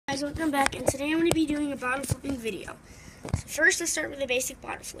guys, welcome back, and today I'm going to be doing a bottle flipping video. So first, let's start with a basic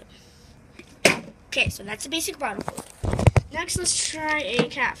bottle flip. Okay, so that's a basic bottle flip. Next, let's try a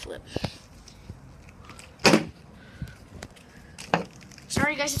cat flip.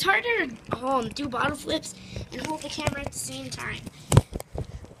 Sorry guys, it's hard to do bottle flips and hold the camera at the same time.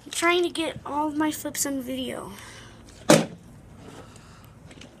 I'm trying to get all of my flips on video.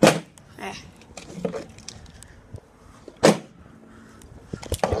 Okay.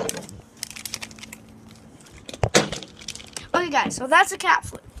 Okay guys, so that's a cat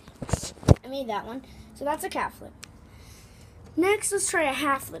flip. I made that one. So that's a cat flip. Next, let's try a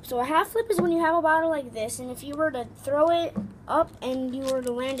half flip. So a half flip is when you have a bottle like this, and if you were to throw it up and you were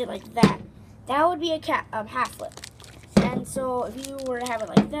to land it like that, that would be a half flip. And so if you were to have it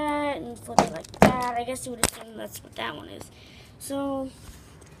like that and flip it like that, I guess you would assume that's what that one is. So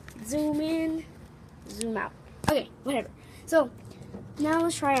zoom in, zoom out. Okay, whatever. So now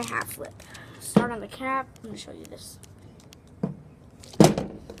let's try a half flip. Start on the cap. I'm going to show you this.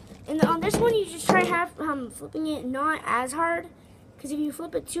 And on this one, you just try flipping it not as hard, because if you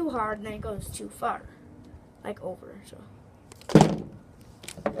flip it too hard, then it goes too far, like over. So,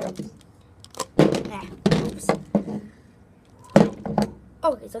 oops.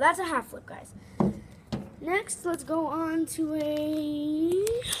 Okay, so that's a half flip, guys. Next, let's go on to a.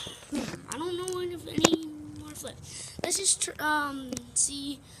 I don't know of any more flips. Let's just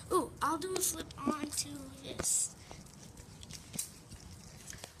see. Ooh, I'll do a flip onto this.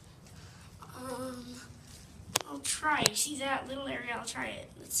 I'll try. See that little area? I'll try it.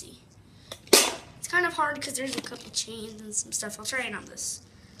 Let's see. It's kind of hard because there's a couple chains and some stuff. I'll try it on this.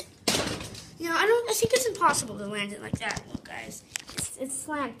 You know, I think it's impossible to land it like that. Look, guys, it's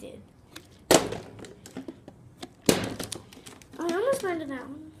slanted. I almost landed that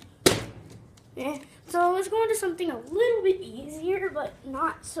one. Yeah. So let's go into something a little bit easier, but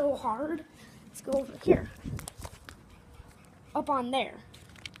not so hard. Let's go over here. Up on there.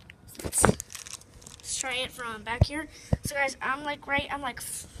 Let's try it from back here. So guys, I'm like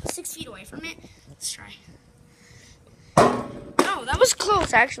 6 feet away from it. Let's try. Oh, that was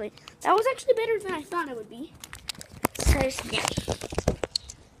close actually. That was actually better than I thought it would be. Let's try this again.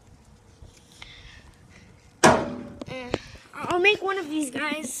 I'll make one of these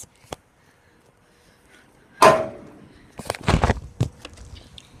guys.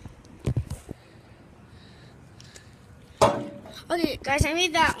 Okay, guys, I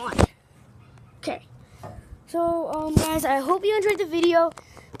made that one. Okay. So, guys, I hope you enjoyed the video.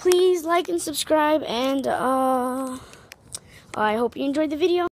 Please like and subscribe, and I hope you enjoyed the video.